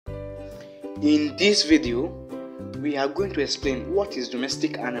In this video, we are going to explain what is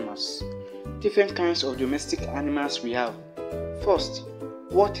domestic animals. Different kinds of domestic animals we have. First,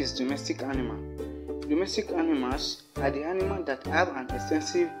 what is domestic animal? Domestic animals are the animals that have an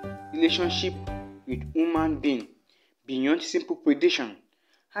extensive relationship with human being beyond simple predation.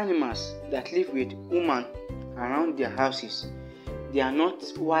 Animals that live with humans around their houses. They are not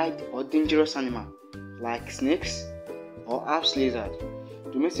wild or dangerous animals like snakes or house lizards.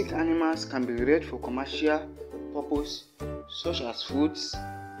 Domestic animals can be reared for commercial purpose such as foods,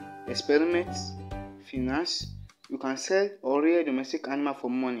 experiments, finance. You can sell or rear domestic animal for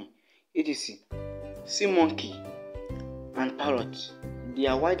money, etc. Sea monkey and parrot. They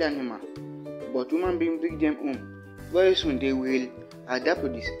are wild animals, but human beings bring them home. Very soon they will adapt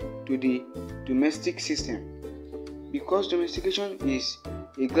to the domestic system. Because domestication is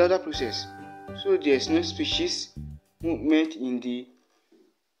a gradual process, so there is no species movement in the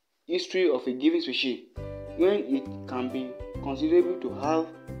history of a given species when it can be considerable to have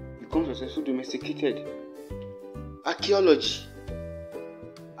become successfully domesticated. Archaeology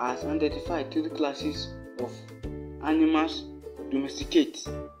has identified three classes of animals domesticate.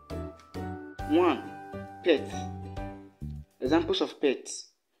 1. Pets. Examples of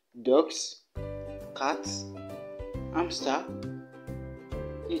pets: dogs, cats, hamster,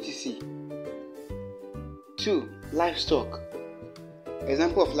 etc. 2. Livestock.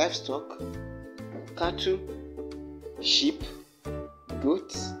 Example of livestock: cattle, sheep,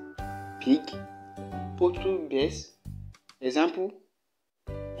 goats, pig, poultry, birds. Example: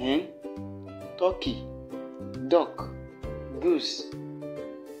 hen, turkey, duck, goose,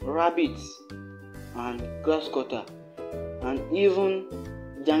 rabbits, and grasscutter, and even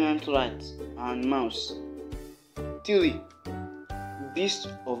giant rat and mouse. 3. Beasts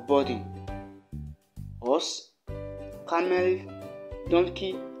of burden: horse, camel,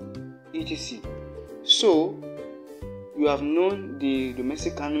 donkey, etc. So, you have known the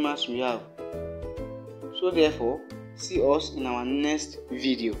domestic animals we have. So therefore, see us in our next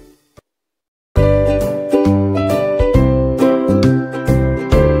video.